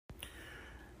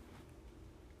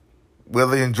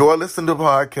Whether you enjoy listening to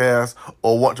podcasts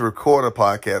or want to record a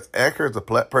podcast, Anchor is the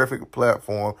perfect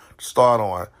platform to start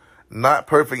on. Not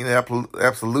perfect in the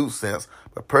absolute sense,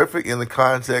 but perfect in the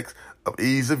context of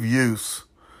ease of use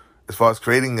as far as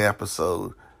creating the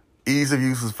episode, ease of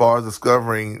use as far as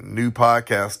discovering new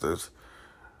podcasters,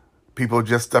 people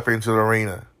just stepping into the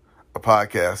arena of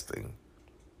podcasting.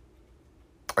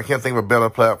 I can't think of a better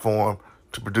platform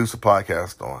to produce a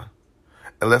podcast on.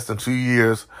 In less than 2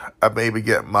 years, I maybe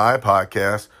get my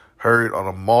podcast heard on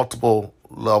a multiple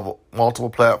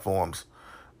platforms,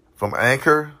 from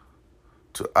Anchor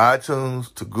to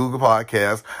iTunes to Google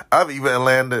Podcasts. I've even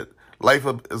landed Life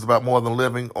is About More Than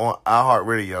Living on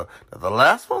iHeartRadio. Now, the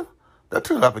last one, that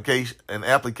took an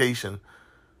application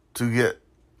to get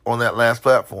on that last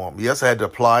platform. Yes, I had to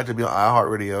apply to be on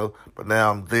iHeartRadio, but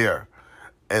now I'm there.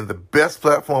 And the best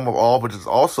platform of all, which is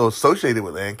also associated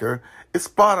with Anchor, is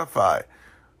Spotify.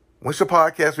 Once your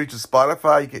podcast reaches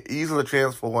Spotify, you can easily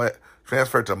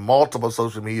transfer it to multiple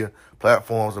social media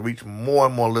platforms and reach more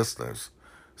and more listeners.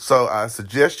 So I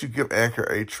suggest you give Anchor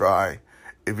a try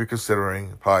if you're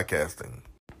considering podcasting.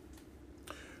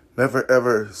 Never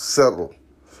ever settle.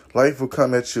 Life will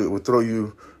come at you. It will throw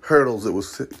you hurdles. It will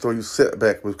throw you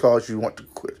setbacks. It will cause you want to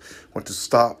quit, want to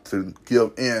stop, to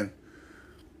give in.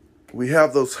 We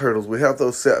have those hurdles. We have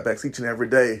those setbacks each and every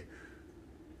day.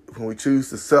 When we choose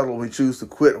to settle, when we choose to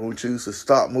quit, when we choose to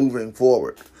stop moving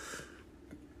forward.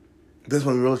 This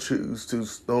when we really choose to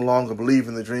no longer believe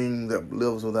in the dream that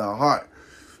lives within our heart.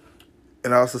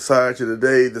 In our society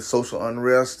today, the social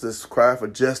unrest, this cry for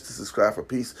justice, this cry for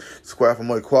peace, this cry for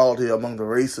more equality among the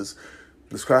races,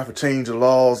 this cry for change of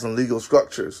laws and legal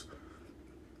structures,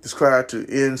 this cry to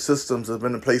end systems that have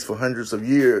been in place for hundreds of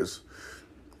years.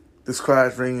 This cry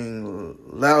is ringing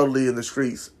loudly in the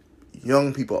streets.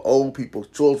 Young people, old people,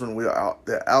 children,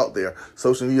 they're out there.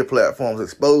 Social media platforms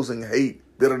exposing hate,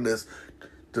 bitterness,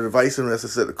 the divisiveness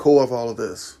that's at the core of all of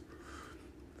this.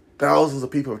 Thousands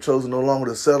of people have chosen no longer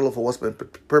to settle for what's been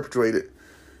perpetrated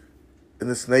in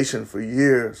this nation for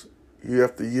years, year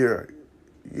after year,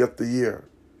 year after year,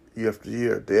 year after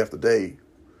year, day after day,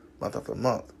 month after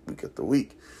month, week after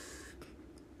week.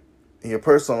 In your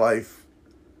personal life,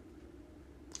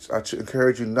 I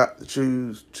encourage you not to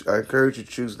choose. I encourage you to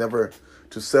choose never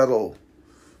to settle,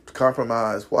 to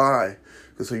compromise. Why?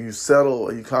 Because when you settle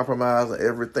and you compromise on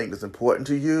everything that's important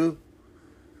to you,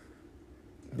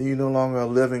 then you no longer are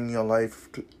living your life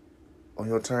on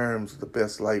your terms, the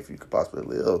best life you could possibly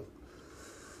live.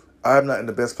 I'm not in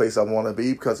the best place I want to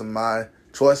be because of my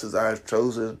choices. I have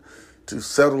chosen to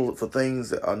settle for things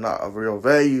that are not of real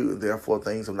value, and therefore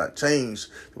things have not changed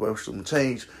the way I wish them to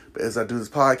change. But as I do this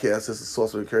podcast, it's a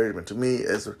source of encouragement to me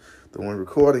as the one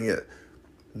recording it,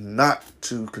 not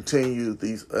to continue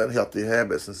these unhealthy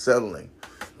habits and settling.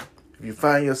 If you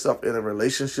find yourself in a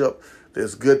relationship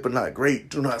that's good but not great,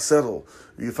 do not settle.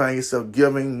 If you find yourself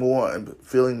giving more and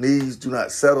feeling needs, do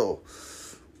not settle.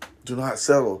 Do not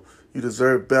settle. You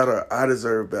deserve better. I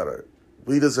deserve better.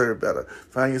 We deserve better.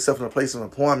 Find yourself in a place of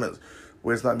employment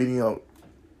where it's not meeting your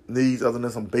needs other than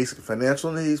some basic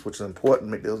financial needs, which is important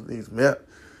to make those needs met.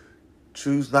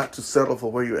 Choose not to settle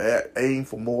for where you're at. Aim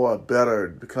for more, better.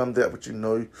 Become that which you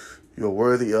know you're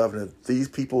worthy of. And if these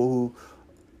people who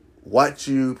watch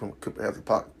you have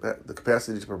the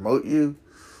capacity to promote you,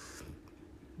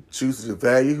 choose to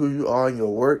value who you are in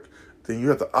your work, then you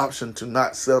have the option to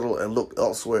not settle and look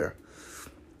elsewhere.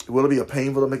 Will it be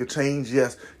painful to make a change?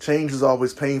 Yes. Change is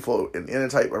always painful in any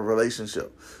type of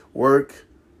relationship. Work,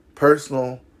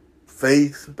 personal,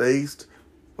 faith-based,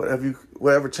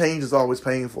 whatever change is always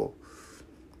painful.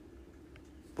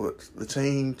 But the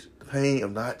pain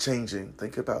of not changing,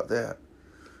 think about that.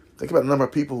 Think about the number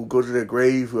of people who go to their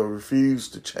grave who have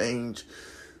refused to change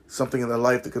something in their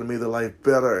life that could have made their life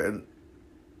better. And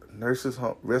nurses,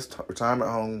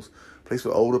 retirement homes, place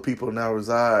where older people now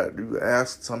reside.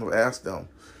 Some have asked them,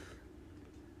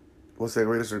 what's their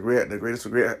greatest regret? And their greatest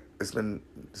regret, it's been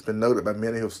noted by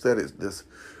many who have studied this.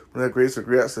 One of their greatest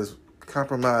regrets is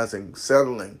compromising,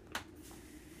 settling,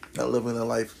 not living their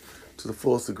life to the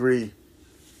fullest degree,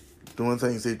 doing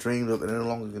things they dreamed of and they no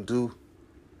longer can do.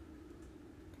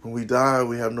 When we die,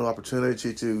 we have no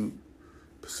opportunity to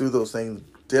pursue those things.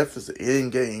 Death is the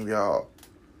end game, y'all.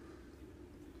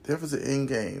 Death is the end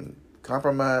game.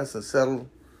 Compromise and settle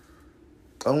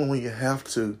only when you have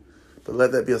to. But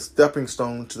let that be a stepping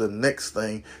stone to the next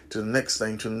thing, to the next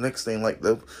thing, to the next thing. Like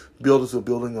the builders were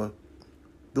building a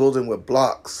building with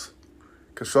blocks,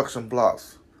 construction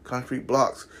blocks, concrete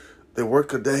blocks. They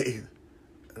work a day,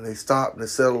 and they stop and they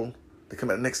settle. They come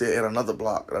back the next day, add another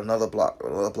block, and another block,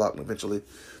 and another block, and eventually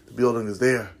the building is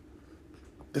there.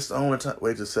 This is the only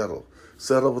way to settle.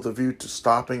 Settle with a view to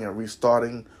stopping and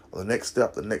restarting, or the next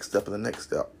step, the next step, and the next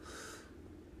step.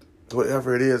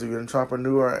 Whatever it is, if you're an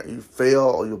entrepreneur, you fail,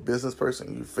 or you're a business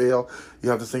person, you fail, you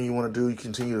have this thing you want to do, you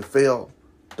continue to fail.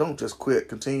 Don't just quit.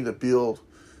 Continue to build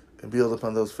and build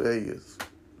upon those failures.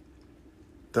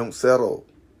 Don't settle.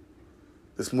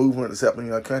 This movement that's happening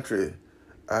in our country,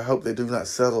 I hope they do not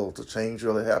settle till change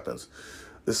really happens.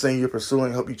 This thing you're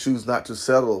pursuing, I hope you choose not to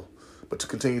settle, but to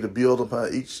continue to build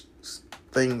upon each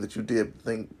thing that you did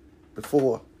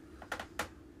before.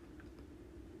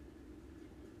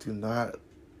 Do not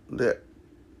let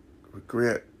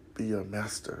regret be your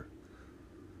master.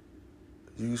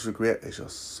 Use regret as your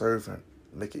servant.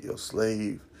 Make it your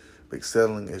slave. Make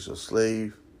settling as your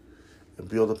slave. And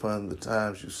build upon the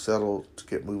times you settle to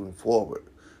get moving forward.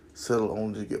 Settle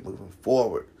only to get moving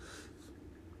forward.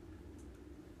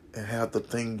 And have the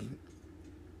thing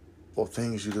or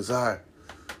things you desire.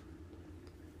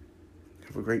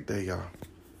 Have a great day, y'all.